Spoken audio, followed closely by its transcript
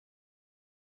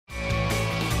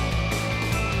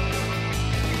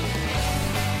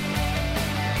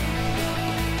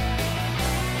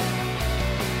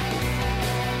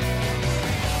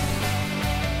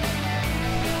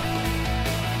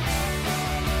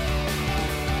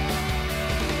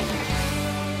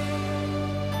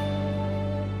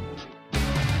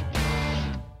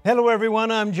Hello,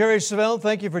 everyone. I'm Jerry Savelle.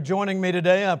 Thank you for joining me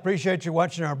today. I appreciate you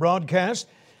watching our broadcast.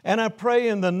 And I pray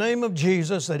in the name of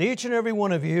Jesus that each and every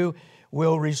one of you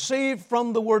will receive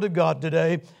from the Word of God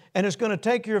today, and it's going to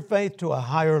take your faith to a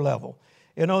higher level.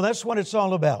 You know, that's what it's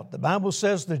all about. The Bible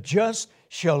says the just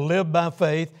shall live by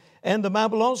faith. And the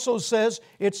Bible also says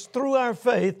it's through our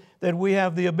faith that we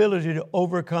have the ability to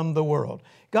overcome the world.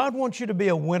 God wants you to be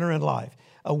a winner in life,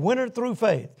 a winner through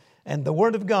faith. And the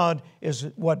Word of God is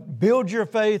what builds your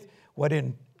faith, what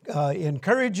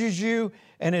encourages you,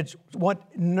 and it's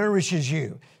what nourishes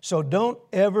you. So don't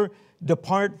ever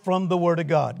depart from the Word of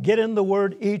God. Get in the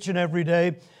Word each and every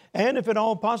day. And if at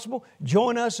all possible,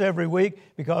 join us every week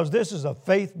because this is a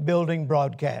faith-building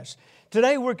broadcast.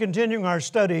 Today we're continuing our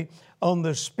study on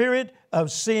the spirit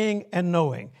of seeing and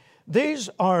knowing.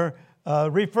 These are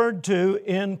referred to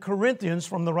in Corinthians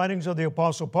from the writings of the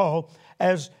Apostle Paul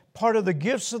as part of the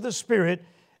gifts of the Spirit,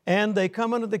 and they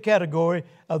come under the category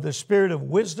of the spirit of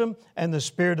wisdom and the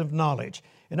spirit of knowledge.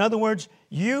 In other words,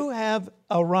 you have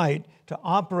a right to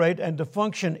operate and to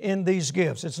function in these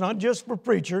gifts. It's not just for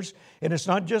preachers, and it's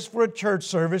not just for a church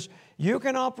service. You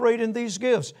can operate in these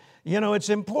gifts. You know, it's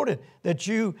important that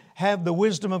you have the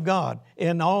wisdom of God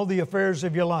in all the affairs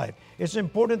of your life. It's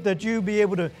important that you be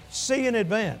able to see in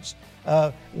advance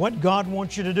what God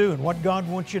wants you to do and what God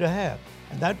wants you to have.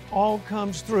 And that all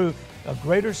comes through a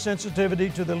greater sensitivity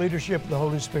to the leadership of the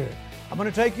Holy Spirit. I'm going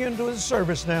to take you into a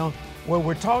service now where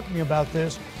we're talking about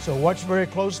this, so watch very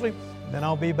closely, and then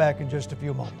I'll be back in just a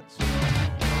few moments.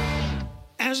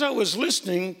 As I was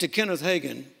listening to Kenneth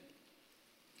Hagin,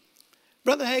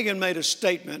 Brother Hagin made a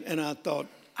statement, and I thought,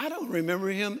 I don't remember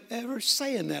him ever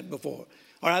saying that before,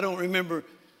 or I don't remember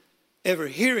ever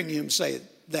hearing him say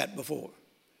that before.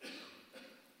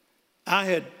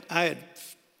 I had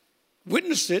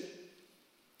witnessed it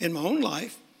in my own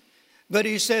life, but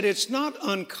he said it's not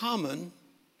uncommon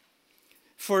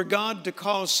for God to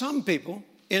call some people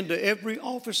into every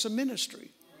office of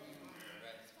ministry.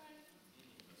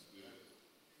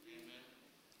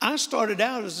 I started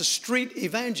out as a street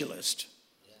evangelist.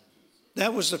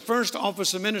 That was the first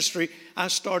office of ministry I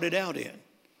started out in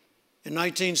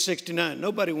 1969.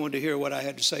 Nobody wanted to hear what I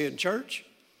had to say in church.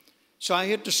 So I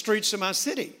hit the streets of my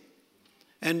city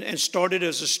and started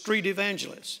as a street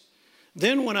evangelist.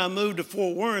 Then when I moved to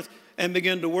Fort Worth and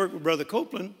began to work with Brother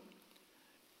Copeland,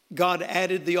 God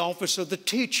added the office of the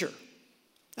teacher.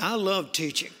 I love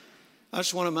teaching.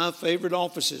 That's one of my favorite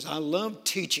offices. I love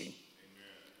teaching.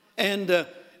 And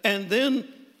then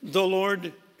the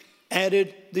Lord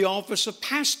added the office of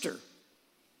pastor.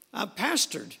 I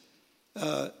pastored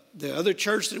the other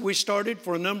church that we started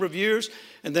for a number of years,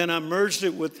 and then I merged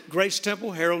it with Grace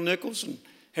Temple, Harold Nichols, and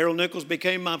Harold Nichols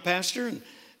became my pastor,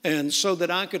 and so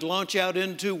that I could launch out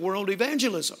into world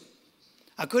evangelism.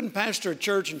 I couldn't pastor a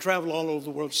church and travel all over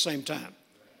the world at the same time.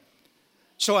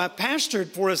 So I pastored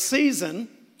for a season,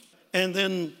 and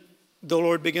then the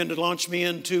Lord began to launch me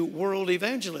into world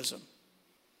evangelism.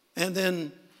 And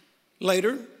then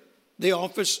later, the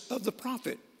office of the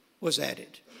prophet was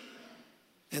added.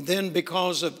 And then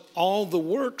because of all the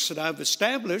works that I've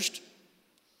established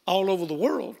all over the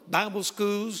world, Bible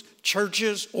schools,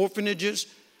 churches, orphanages,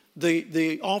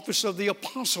 the office of the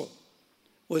apostle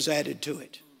was added to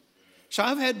it. So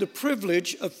I've had the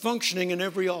privilege of functioning in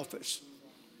every office.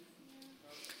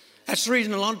 That's the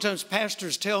reason a lot of times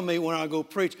pastors tell me when I go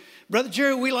preach, Brother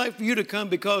Jerry, we like for you to come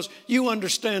because you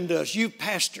understand us. You've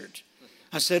pastored.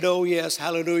 I said, oh yes,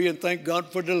 hallelujah, and thank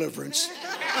God for deliverance.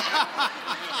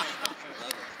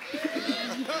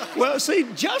 Well, see,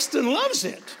 Justin loves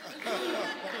it.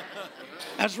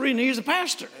 That's the reason he's a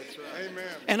pastor. Amen.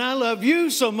 And I love you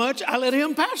so much, I let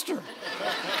him pastor.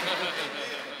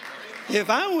 If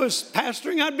I was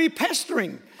pastoring, I'd be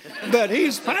pestering. But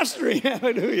he's pastoring,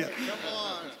 hallelujah. Come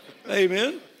on.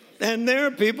 Amen. And there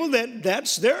are people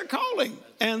that's their calling,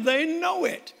 and they know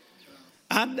it.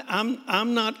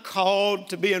 I'm not called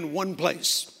to be in one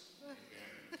place.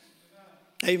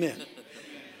 Amen.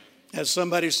 As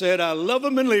somebody said, I love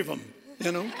them and leave them,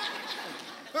 you know.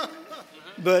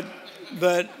 But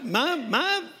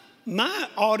my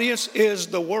audience is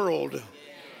the world.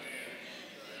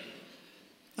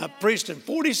 I've preached in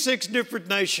 46 different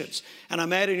nations, and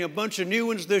I'm adding a bunch of new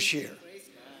ones this year.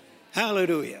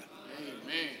 Hallelujah.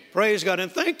 Amen. Praise God. And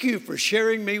thank you for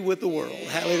sharing me with the world.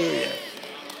 Hallelujah.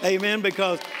 Amen.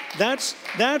 Because that's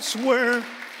where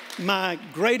my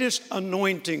greatest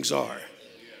anointings are.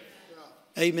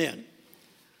 Amen.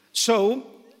 So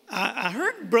I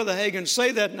heard Brother Hagin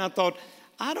say that, and I thought,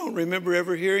 I don't remember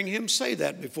ever hearing him say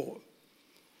that before.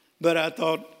 But I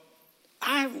thought,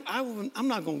 I'm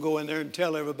not going to go in there and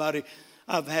tell everybody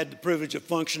I've had the privilege of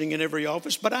functioning in every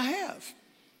office, but I have.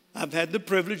 I've had the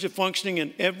privilege of functioning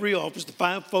in every office, the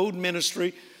fivefold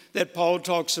ministry that Paul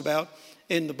talks about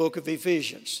in the book of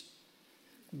Ephesians.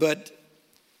 But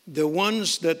the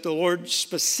ones that the Lord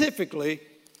specifically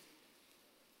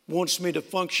wants me to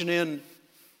function in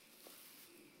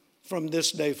from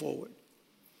this day forward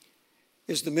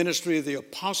is the ministry of the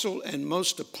apostle, and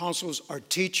most apostles are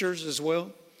teachers as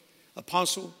well.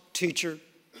 Apostle, teacher,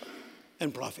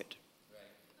 and prophet.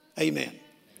 Amen.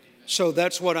 So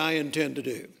that's what I intend to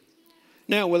do.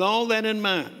 Now, with all that in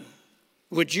mind,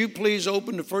 would you please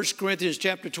open to 1 Corinthians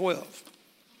chapter 12?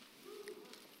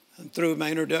 I'm through with my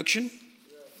introduction.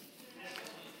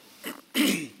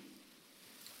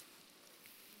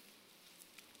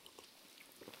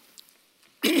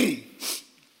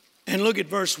 And look at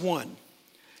verse 1.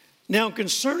 Now,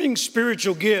 concerning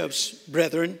spiritual gifts,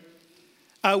 brethren,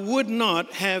 I would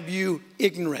not have you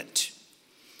ignorant.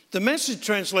 The Message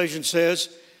translation says,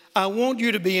 I want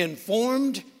you to be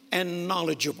informed and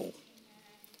knowledgeable.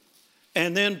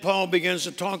 And then Paul begins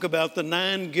to talk about the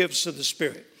 9 gifts of the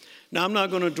Spirit. Now, I'm not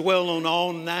going to dwell on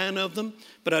all 9 of them,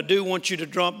 but I do want you to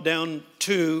drop down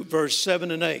to verse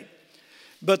 7 and 8.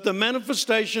 But the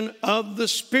manifestation of the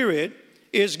Spirit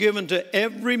is given to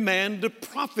every man to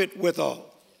profit withal.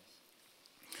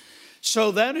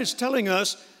 So that is telling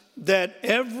us that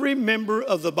every member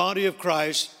of the body of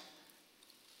Christ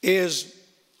is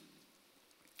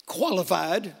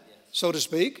qualified, so to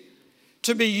speak,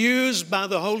 to be used by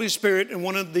the Holy Spirit in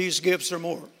one of these gifts or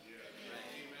more.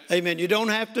 Amen. You don't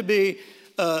have to be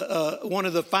one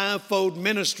of the fivefold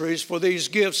ministries for these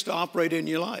gifts to operate in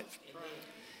your life.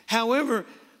 However,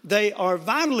 they are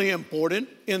vitally important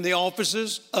in the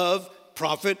offices of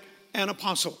prophet and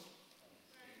apostle.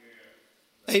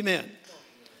 Amen.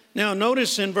 Now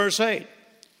notice in verse 8,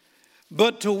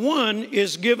 but to one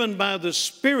is given by the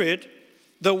Spirit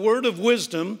the word of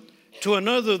wisdom, to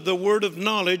another the word of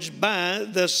knowledge by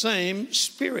the same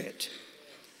Spirit.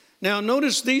 Now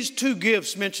notice these 2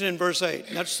 gifts mentioned in verse 8.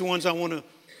 That's the ones I want to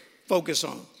focus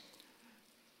on.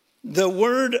 The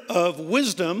word of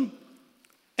wisdom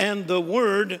and the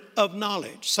word of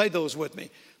knowledge. Say those with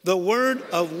me. The word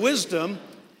of wisdom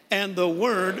and the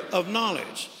word of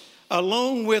knowledge.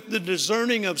 Along with the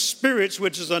discerning of spirits,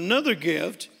 which is another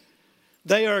gift,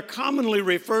 they are commonly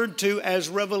referred to as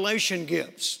revelation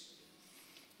gifts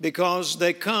because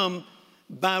they come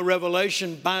by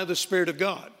revelation by the Spirit of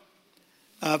God.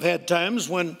 I've had times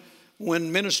when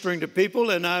ministering to people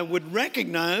and I would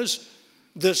recognize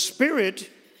the spirit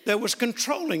that was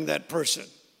controlling that person.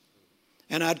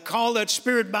 And I'd call that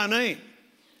spirit by name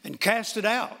and cast it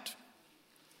out.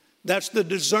 That's the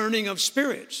discerning of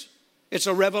spirits. It's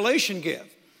a revelation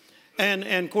gift. And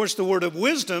of course, the word of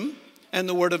wisdom and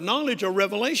the word of knowledge are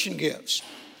revelation gifts.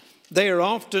 They are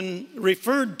often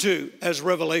referred to as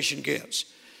revelation gifts.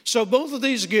 So both of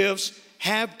these gifts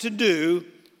have to do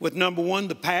with, number 1,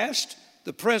 the past,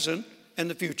 the present, and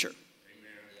the future.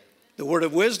 Amen. The word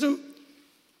of wisdom,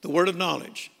 the word of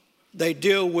knowledge. They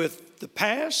deal with the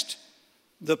past,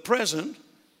 the present,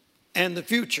 and the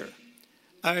future.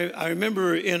 I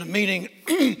remember in a meeting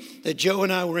that Joe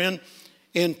and I were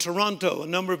in Toronto a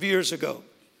number of years ago.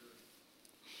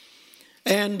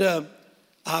 And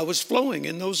I was flowing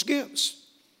in those gifts.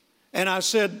 And I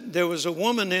said, there was a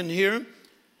woman in here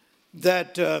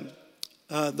that the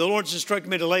Lord's instructed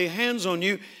me to lay hands on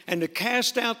you and to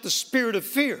cast out the spirit of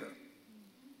fear.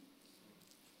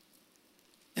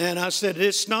 And I said,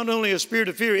 it's not only a spirit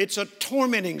of fear, it's a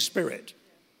tormenting spirit.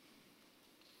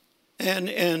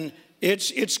 And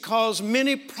it's caused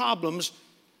many problems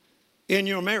in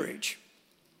your marriage.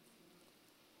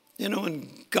 You know, and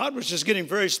God was just getting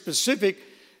very specific,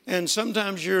 and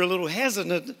sometimes you're a little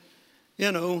hesitant,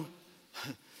 you know,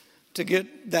 to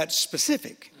get that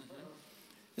specific.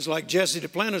 It's like Jesse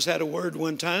Duplantis had a word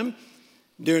one time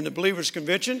during the Believers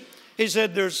Convention. He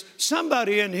said, there's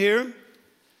somebody in here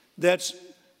that's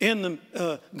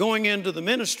going into the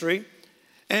ministry,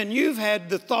 and you've had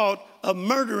the thought of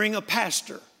murdering a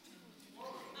pastor.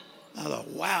 I thought,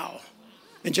 wow.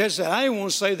 And Jesse said, I didn't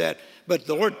want to say that, but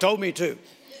the Lord told me to.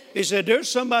 He said, there's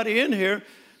somebody in here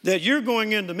that you're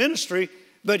going into ministry,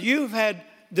 but you've had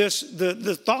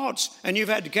the thoughts, and you've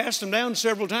had to cast them down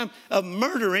several times, of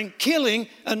murdering, killing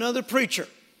another preacher.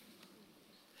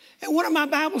 And one of my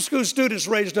Bible school students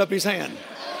raised up his hand.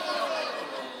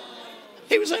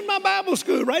 He was in my Bible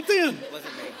school right then.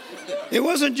 It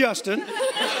wasn't Justin.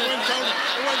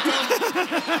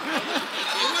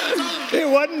 It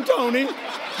wasn't Tony.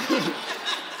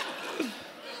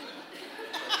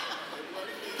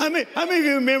 How many of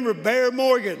you remember Bear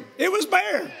Morgan? It was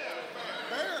Bear.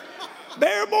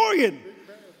 Bear Morgan.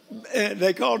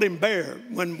 They called him Bear.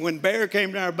 When Bear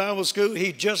came to our Bible school,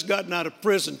 he'd just gotten out of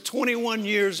prison, 21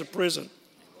 years of prison,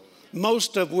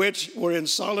 most of which were in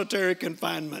solitary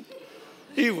confinement.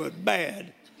 He was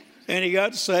bad. And he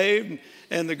got saved,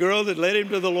 and the girl that led him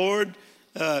to the Lord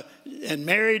and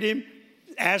married him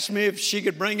asked me if she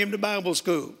could bring him to Bible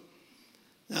school.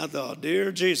 I thought,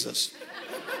 dear Jesus.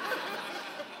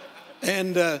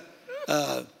 And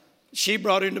she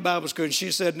brought him to Bible school, and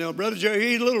she said, no, Brother Jerry,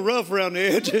 he's a little rough around the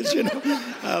edges, you know.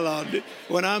 I thought,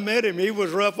 when I met him, he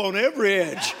was rough on every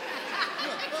edge.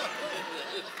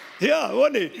 Yeah,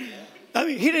 wasn't he? I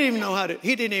mean, he didn't even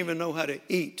know how to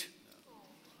eat.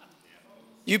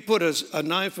 You put a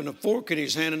knife and a fork in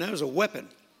his hand, and that was a weapon.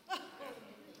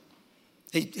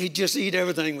 He'd just eat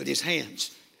everything with his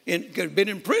hands. And had been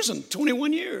in prison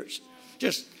 21 years.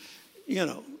 Just, you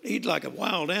know, eat like a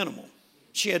wild animal.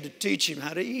 She had to teach him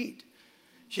how to eat.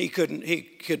 He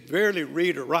could barely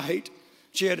read or write.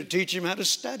 She had to teach him how to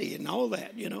study and all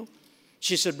that, you know.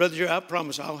 She said, Brother Jerry, I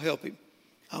promise I'll help him.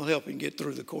 I'll help him get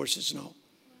through the courses and all.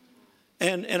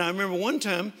 And I remember one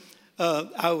time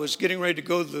I was getting ready to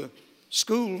go to the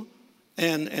school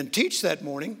and teach that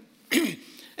morning.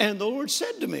 And the Lord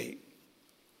said to me,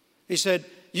 he said,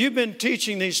 you've been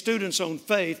teaching these students on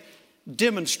faith.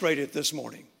 Demonstrate it this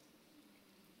morning.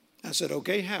 I said,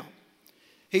 okay, how?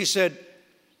 He said,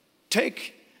 I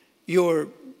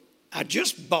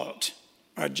just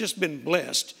been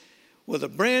blessed with a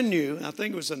brand new, I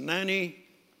think it was a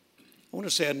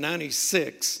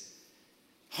 96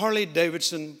 Harley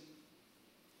Davidson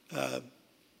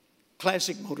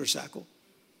classic motorcycle.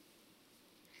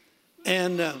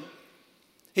 And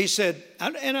he said,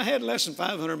 and I had less than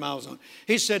 500 miles on it.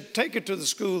 He said, take it to the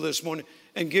school this morning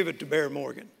and give it to Bear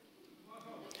Morgan.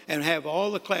 And have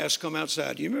all the class come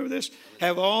outside. Do you remember this?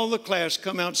 Have all the class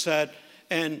come outside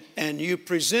and you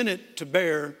present it to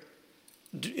Bear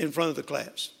in front of the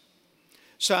class.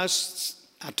 So I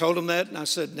told him that, and I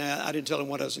said, I didn't tell him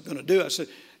what I was going to do. I said,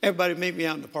 everybody meet me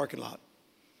out in the parking lot.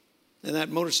 And that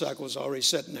motorcycle was already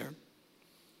sitting there.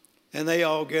 And they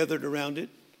all gathered around it.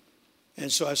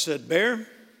 And so I said, Bear,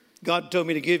 God told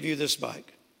me to give you this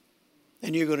bike.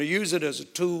 And you're going to use it as a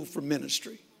tool for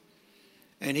ministry.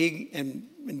 And he and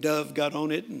Dove got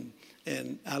on it, and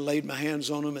I laid my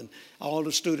hands on them, and all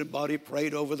the student body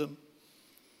prayed over them.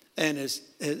 And as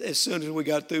soon as we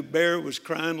got through, Bear was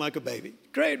crying like a baby.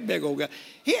 Great big old guy.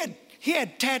 He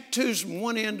had tattoos from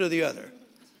one end to the other.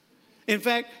 In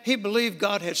fact, he believed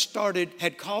God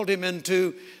had called him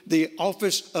into the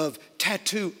office of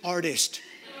tattoo artist.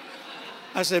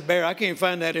 I said, Bear, I can't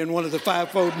find that in one of the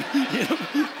fivefold, you know.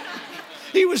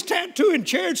 He was tattooing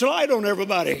chariots of light on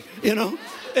everybody, you know.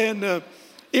 And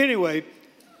anyway,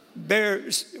 Bear,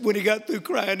 when he got through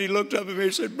crying, he looked up at me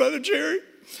and said, Brother Jerry,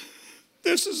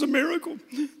 this is a miracle.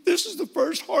 This is the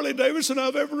first Harley Davidson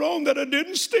I've ever owned that I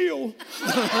didn't steal.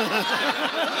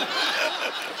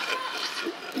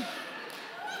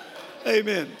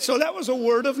 Amen. So that was a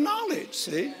word of knowledge,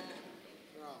 see?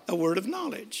 A word of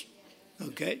knowledge,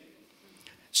 okay?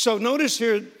 So notice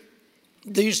here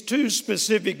these two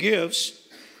specific gifts,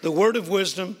 the word of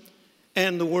wisdom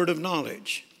and the word of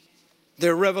knowledge.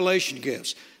 They're revelation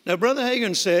gifts. Now, Brother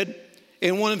Hagin said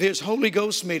in one of his Holy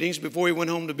Ghost meetings before he went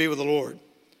home to be with the Lord,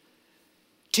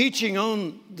 teaching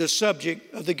on the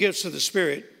subject of the gifts of the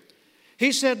Spirit,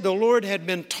 he said the Lord had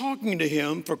been talking to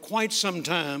him for quite some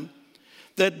time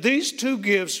that these two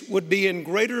gifts would be in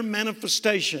greater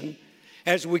manifestation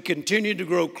as we continue to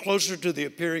grow closer to the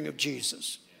appearing of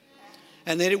Jesus,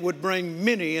 and that it would bring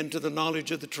many into the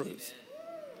knowledge of the truth.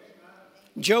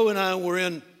 Joe and I were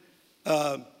in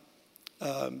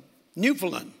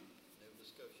Newfoundland,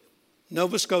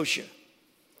 Nova Scotia.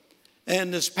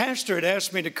 And this pastor had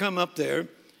asked me to come up there,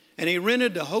 and he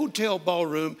rented a hotel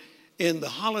ballroom in the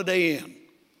Holiday Inn.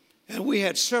 And we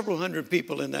had several hundred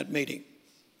people in that meeting.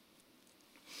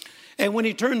 And when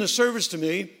he turned the service to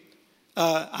me,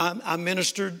 I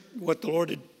ministered what the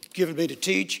Lord had given me to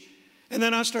teach. And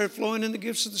then I started flowing in the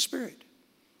gifts of the Spirit.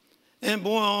 And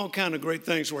boy, all kind of great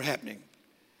things were happening.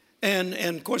 And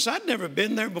of course, I'd never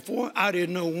been there before. I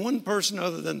didn't know one person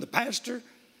other than the pastor.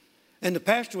 And the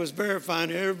pastor was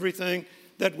verifying everything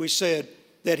that we said,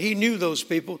 that he knew those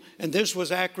people, and this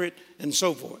was accurate, and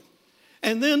so forth.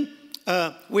 And then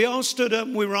we all stood up,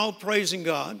 and we were all praising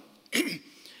God.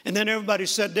 And then everybody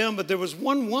sat down, but there was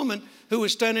one woman who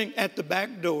was standing at the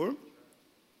back door.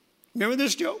 Remember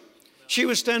this, Joe? She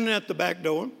was standing at the back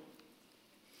door.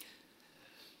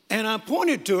 And I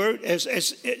pointed to her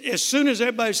as soon as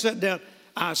everybody sat down.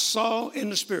 I saw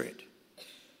in the Spirit.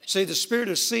 See, the Spirit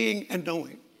of seeing and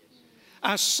knowing.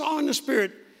 I saw in the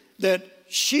Spirit that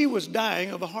she was dying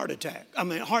of a heart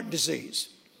disease.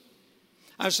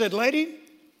 I said, lady,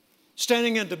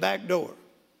 standing at the back door.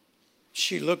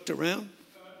 She looked around.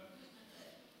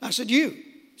 I said, you,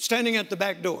 standing at the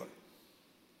back door.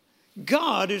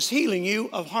 God is healing you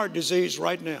of heart disease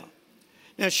right now.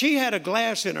 Now, she had a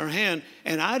glass in her hand,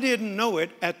 and I didn't know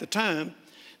it at the time,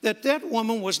 that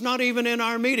woman was not even in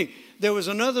our meeting. There was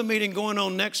another meeting going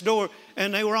on next door,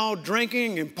 and they were all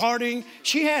drinking and partying.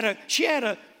 She had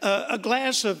a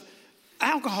glass of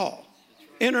alcohol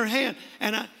in her hand,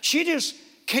 and she just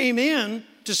came in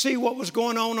to see what was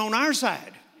going on our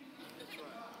side.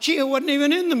 She wasn't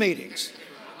even in the meetings.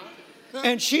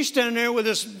 And she's standing there with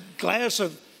this glass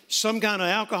of some kind of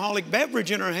alcoholic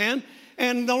beverage in her hand,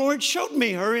 and the Lord showed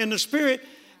me her in the spirit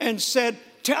and said,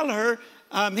 tell her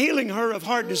I'm healing her of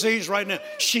heart disease right now.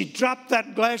 She dropped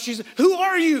that glass. She said, who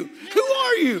are you? Who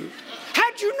are you?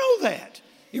 How'd you know that?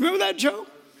 You remember that, Joe?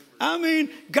 I mean,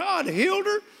 God healed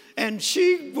her, and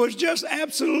she was just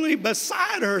absolutely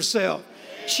beside herself.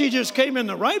 She just came in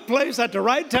the right place at the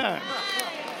right time.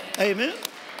 Amen.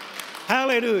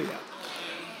 Hallelujah.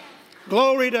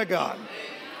 Glory to God.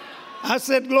 I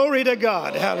said, glory to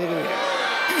God.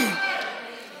 Hallelujah.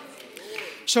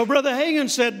 So Brother Hagin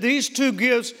said these two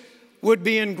gifts would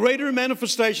be in greater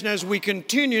manifestation as we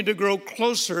continue to grow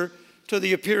closer to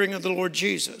the appearing of the Lord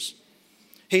Jesus.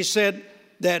 He said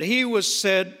that he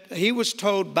was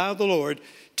told by the Lord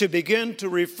to begin to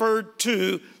refer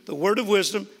to the word of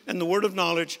wisdom and the word of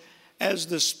knowledge as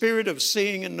the spirit of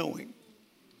seeing and knowing.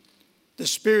 The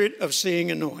spirit of seeing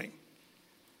and knowing.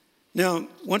 Now,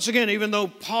 once again, even though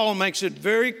Paul makes it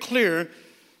very clear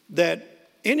that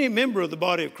any member of the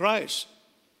body of Christ,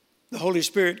 the Holy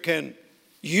Spirit can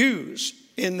use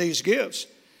in these gifts,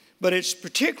 but it's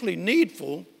particularly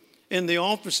needful in the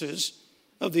offices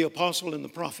of the apostle and the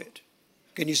prophet.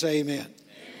 Can you say amen? Amen.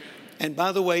 And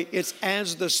by the way, it's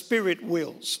as the Spirit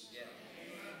wills. Yeah.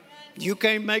 You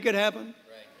can't make it happen.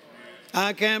 Right.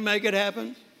 I can't make it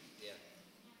happen.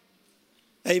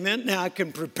 Yeah. Amen. Now I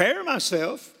can prepare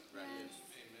myself.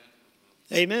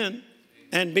 Right. Amen.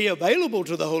 And be available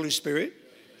to the Holy Spirit.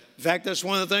 In fact, that's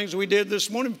one of the things we did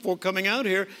this morning before coming out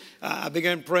here. I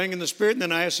began praying in the Spirit, and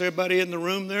then I asked everybody in the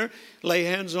room there, lay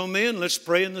hands on me and let's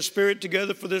pray in the Spirit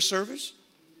together for this service.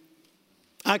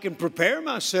 I can prepare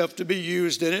myself to be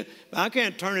used in it, but I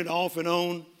can't turn it off and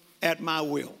on at my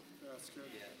will.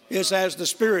 It's as the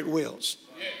Spirit wills.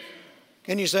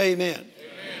 Can you say amen? Amen.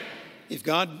 If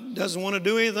God doesn't want to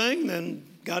do anything, then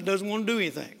God doesn't want to do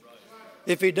anything.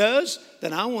 If He does,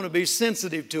 then I want to be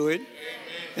sensitive to it.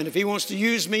 And if He wants to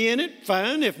use me in it,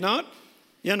 fine. If not,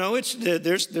 you know,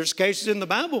 there's cases in the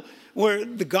Bible where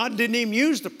God didn't even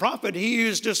use the prophet. He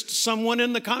used just someone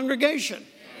in the congregation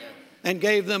and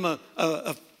gave them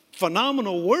a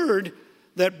phenomenal word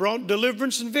that brought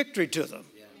deliverance and victory to them.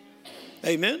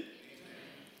 Amen?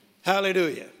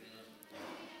 Hallelujah.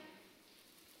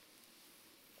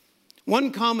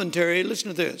 One commentary, listen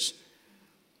to this.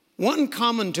 One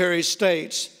commentary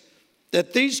states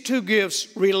that these two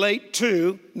gifts relate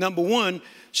to, number one,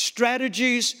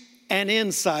 strategies and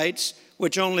insights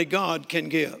which only God can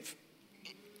give.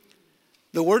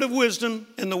 The word of wisdom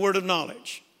and the word of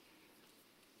knowledge.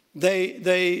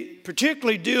 They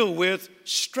particularly deal with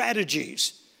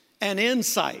strategies and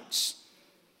insights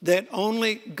that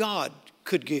only God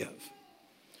could give.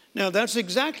 Now, that's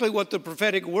exactly what the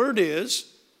prophetic word is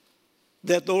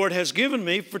that the Lord has given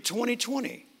me for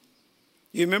 2020.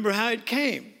 You remember how it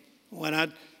came when I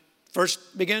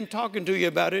first began talking to you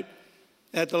about it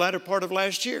at the latter part of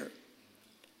last year.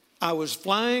 I was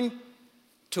flying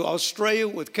to Australia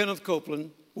with Kenneth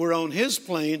Copeland. We're on his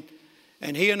plane,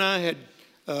 and he and I had,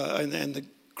 and the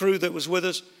crew that was with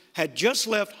us, had just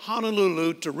left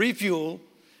Honolulu to refuel,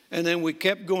 and then we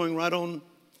kept going right on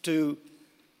to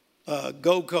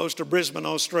Gold Coast or Brisbane,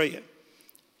 Australia.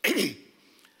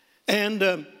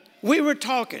 And we were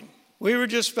talking. We were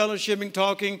just fellowshipping,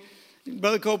 talking.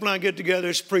 Brother Copeland and I get together,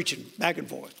 it's preaching back and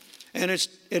forth. And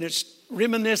it's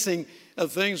reminiscing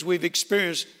of things we've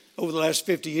experienced over the last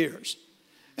 50 years.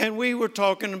 And we were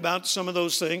talking about some of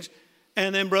those things.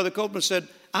 And then Brother Copeland said,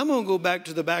 I'm going to go back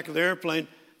to the back of the airplane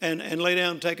and lay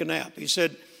down and take a nap. He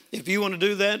said, if you want to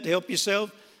do that to help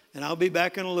yourself, and I'll be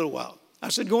back in a little while. I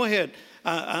said, go ahead.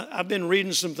 I've been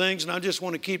reading some things, and I just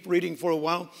want to keep reading for a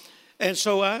while. And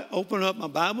so I opened up my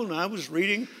Bible, and I was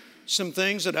reading some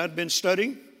things that I'd been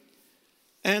studying.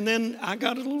 And then I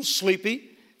got a little sleepy,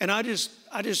 and I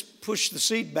just pushed the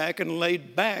seat back and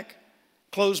laid back,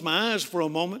 closed my eyes for a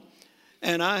moment,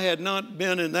 and I had not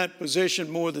been in that position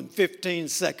more than 15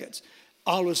 seconds.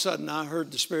 All of a sudden, I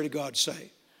heard the Spirit of God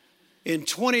say, in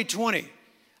 2020,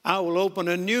 I will open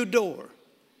a new door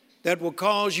that will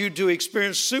cause you to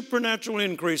experience supernatural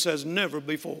increase as never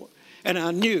before. And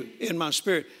I knew in my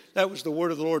spirit that was the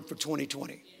word of the Lord for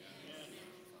 2020.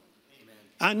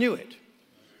 I knew it.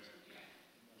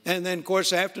 And then, of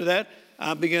course, after that,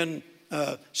 I began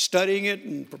studying it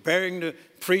and preparing to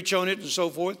preach on it and so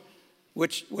forth,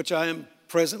 which I am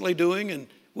presently doing and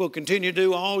will continue to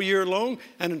do all year long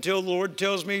and until the Lord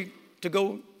tells me to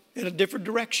go in a different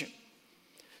direction.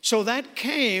 So that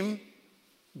came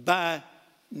by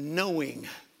knowing.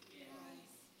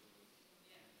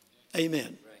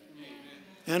 Amen.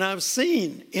 And I've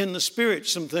seen in the Spirit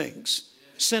some things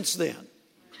since then,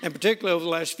 and particularly over the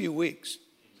last few weeks.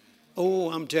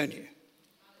 Oh, I'm telling you,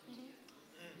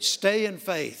 stay in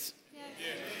faith.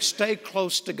 Stay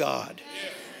close to God.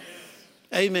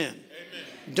 Amen.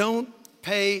 Don't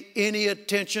pay any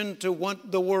attention to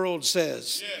what the world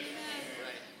says.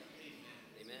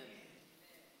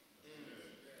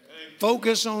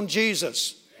 Focus on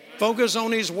Jesus. Focus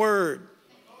on His Word.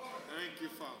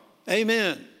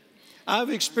 Amen.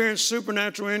 I've experienced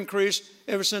supernatural increase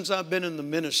ever since I've been in the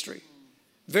ministry.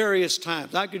 Various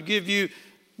times. I could give you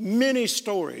many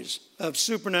stories of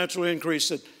supernatural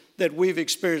increase that we've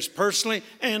experienced personally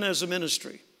and as a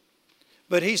ministry.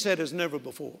 But He said as never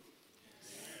before.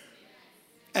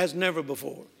 As never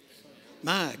before.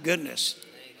 My goodness.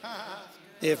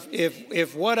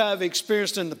 If what I've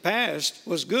experienced in the past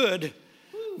was good,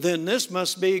 then this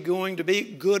must be going to be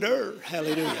gooder.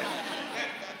 Hallelujah.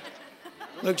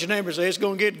 Look at your neighbor and say, it's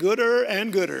going to get gooder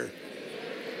and gooder.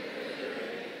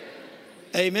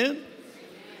 Amen.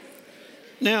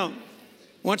 Now,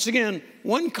 once again,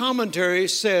 one commentary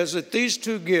says that these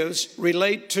two gifts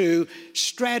relate to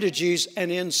strategies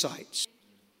and insights.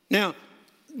 Now,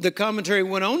 the commentary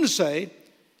went on to say,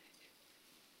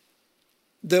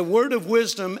 the word of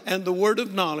wisdom and the word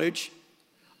of knowledge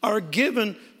are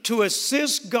given to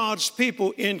assist God's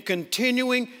people in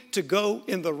continuing to go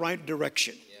in the right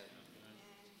direction.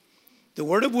 The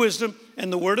word of wisdom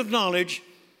and the word of knowledge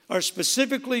are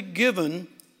specifically given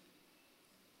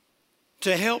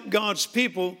to help God's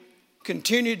people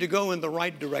continue to go in the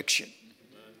right direction.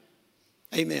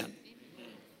 Amen.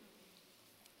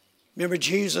 Remember,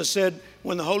 Jesus said,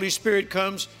 when the Holy Spirit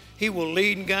comes, He will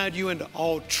lead and guide you into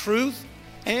all truth,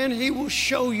 and He will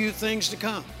show you things to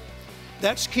come.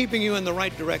 That's keeping you in the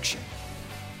right direction.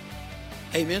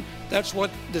 Amen. That's what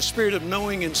the spirit of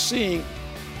knowing and seeing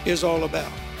is all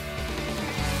about.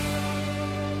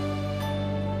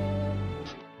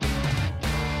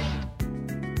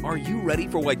 Are you ready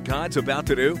for what God's about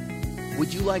to do?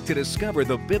 Would you like to discover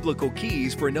the biblical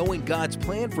keys for knowing God's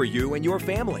plan for you and your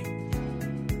family?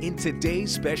 In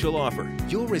today's special offer,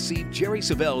 you'll receive Jerry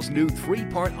Savelle's new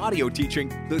 3-part audio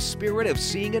teaching, The Spirit of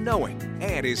Seeing and Knowing,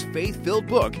 and his faith-filled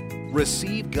book,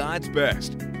 Receive God's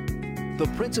Best. The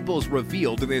principles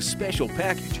revealed in this special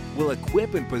package will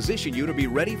equip and position you to be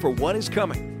ready for what is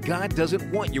coming. God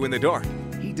doesn't want you in the dark.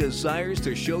 He desires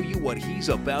to show you what He's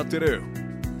about to do.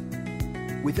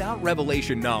 Without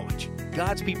revelation knowledge,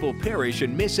 God's people perish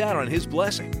and miss out on His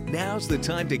blessing. Now's the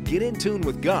time to get in tune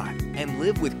with God and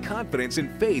live with confidence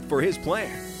and faith for His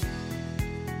plan.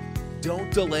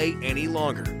 Don't delay any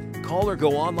longer. Call or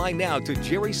go online now to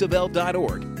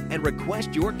jerrysavelle.org and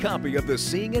request your copy of the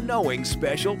Seeing and Knowing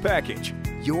special package.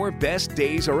 Your best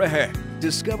days are ahead.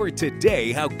 Discover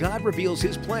today how God reveals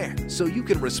His plan so you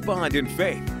can respond in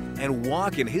faith and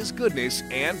walk in His goodness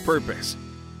and purpose.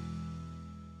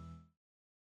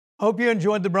 I hope you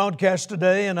enjoyed the broadcast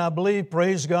today, and I believe,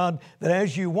 praise God, that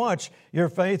as you watch, your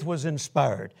faith was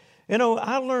inspired. You know,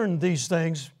 I learned these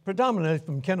things predominantly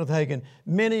from Kenneth Hagin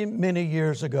many, many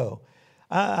years ago.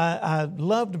 I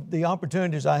loved the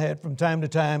opportunities I had from time to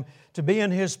time to be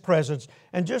in his presence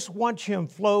and just watch him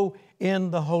flow in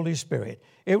the Holy Spirit.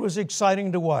 It was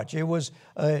exciting to watch. It was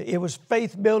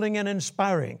faith-building and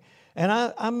inspiring. And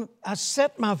I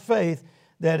set my faith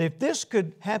that if this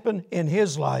could happen in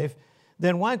his life,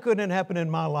 then why couldn't it happen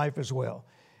in my life as well?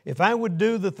 If I would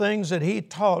do the things that he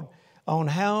taught on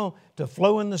how to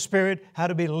flow in the Spirit, how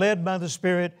to be led by the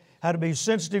Spirit, how to be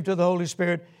sensitive to the Holy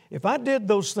Spirit, if I did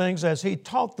those things as he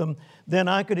taught them, then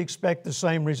I could expect the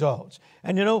same results.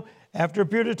 And you know, after a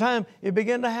period of time, it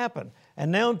began to happen.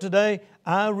 And now today,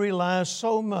 I rely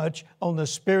so much on the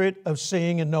spirit of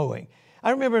seeing and knowing.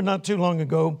 I remember not too long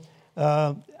ago,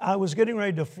 I was getting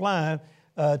ready to fly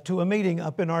to a meeting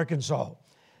up in Arkansas.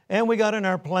 And we got in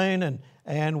our plane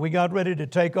and we got ready to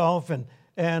take off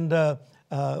and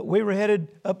we were headed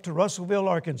up to Russellville,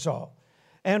 Arkansas.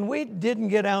 And we didn't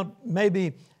get out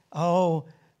maybe,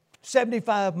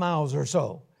 75 miles or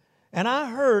so. And I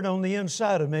heard on the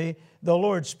inside of me, the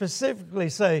Lord specifically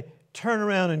say, turn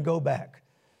around and go back.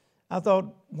 I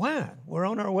thought, why? We're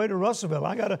on our way to Russellville.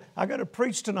 I gotta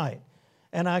preach tonight.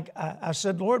 And I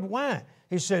said, Lord, why?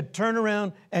 He said, turn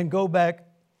around and go back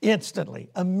instantly,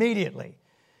 immediately.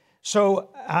 So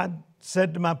I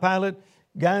said to my pilot,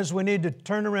 guys, we need to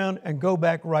turn around and go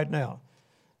back right now.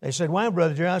 They said, why,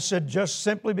 Brother Jerry? I said, just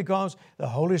simply because the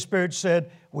Holy Spirit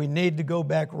said we need to go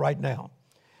back right now.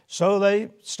 So they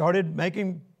started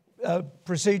making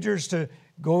procedures to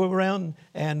go around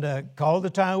and call the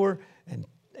tower and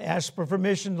ask for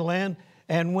permission to land.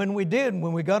 And when we did,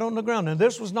 when we got on the ground, and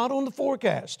this was not on the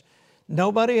forecast,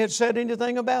 nobody had said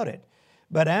anything about it.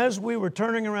 But as we were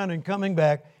turning around and coming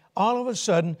back, all of a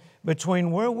sudden,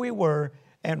 between where we were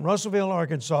and Russellville,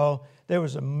 Arkansas, there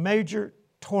was a major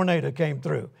tornado came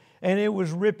through, and it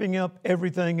was ripping up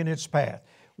everything in its path.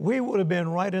 We would have been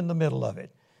right in the middle of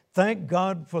it. Thank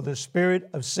God for the spirit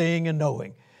of seeing and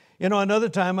knowing. You know, another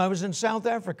time I was in South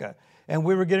Africa, and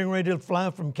we were getting ready to fly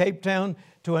from Cape Town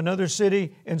to another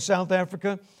city in South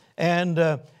Africa, and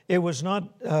it was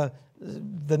not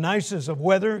the nicest of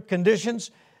weather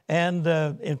conditions. And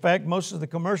in fact, most of the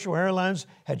commercial airlines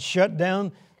had shut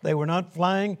down. They were not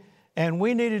flying. And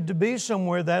we needed to be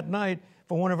somewhere that night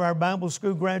for one of our Bible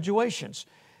school graduations.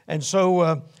 And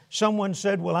so someone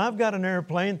said, well, I've got an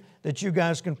airplane that you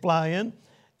guys can fly in.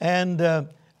 And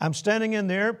I'm standing in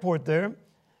the airport there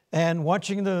and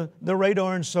watching the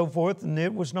radar and so forth. And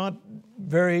it was not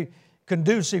very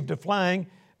conducive to flying,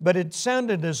 but it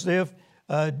sounded as if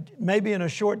maybe in a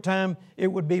short time it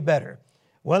would be better.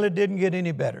 Well, it didn't get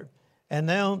any better. And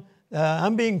now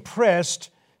I'm being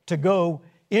pressed to go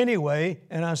anyway.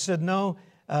 And I said, no,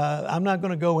 I'm not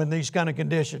going to go in these kind of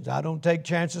conditions. I don't take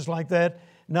chances like that.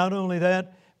 Not only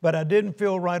that, but I didn't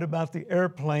feel right about the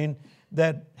airplane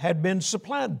that had been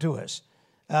supplied to us.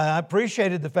 I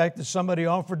appreciated the fact that somebody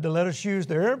offered to let us use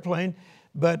their airplane,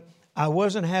 but I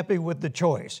wasn't happy with the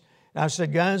choice. I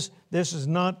said, guys, this is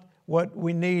not what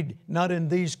we need, not in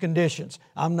these conditions.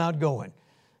 I'm not going.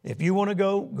 If you want to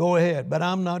go, go ahead, but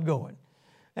I'm not going.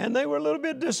 And they were a little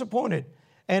bit disappointed.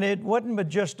 And it wasn't but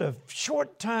just a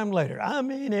short time later. I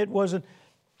mean, it wasn't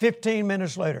 15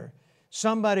 minutes later.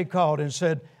 Somebody called and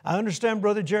said, I understand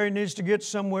Brother Jerry needs to get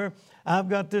somewhere. I've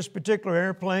got this particular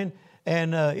airplane,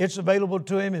 and it's available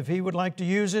to him if he would like to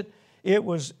use it. It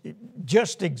was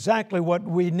just exactly what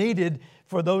we needed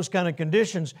for those kind of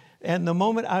conditions. And the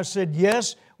moment I said,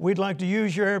 yes, we'd like to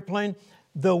use your airplane,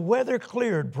 the weather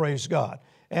cleared, praise God.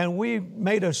 And we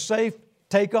made a safe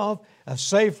takeoff, a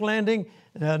safe landing,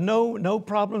 no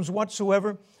problems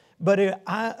whatsoever. But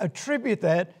I attribute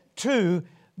that to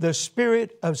the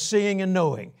spirit of seeing and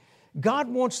knowing. God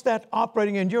wants that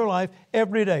operating in your life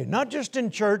every day, not just in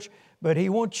church, but He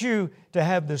wants you to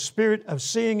have the spirit of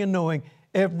seeing and knowing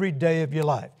every day of your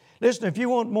life. Listen, if you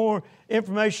want more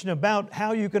information about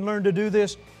how you can learn to do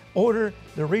this, order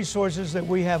the resources that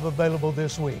we have available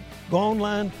this week. Go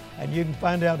online and you can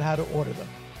find out how to order them.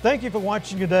 Thank you for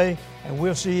watching today, and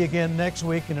we'll see you again next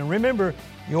week. And remember,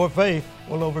 your faith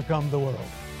will overcome the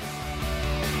world.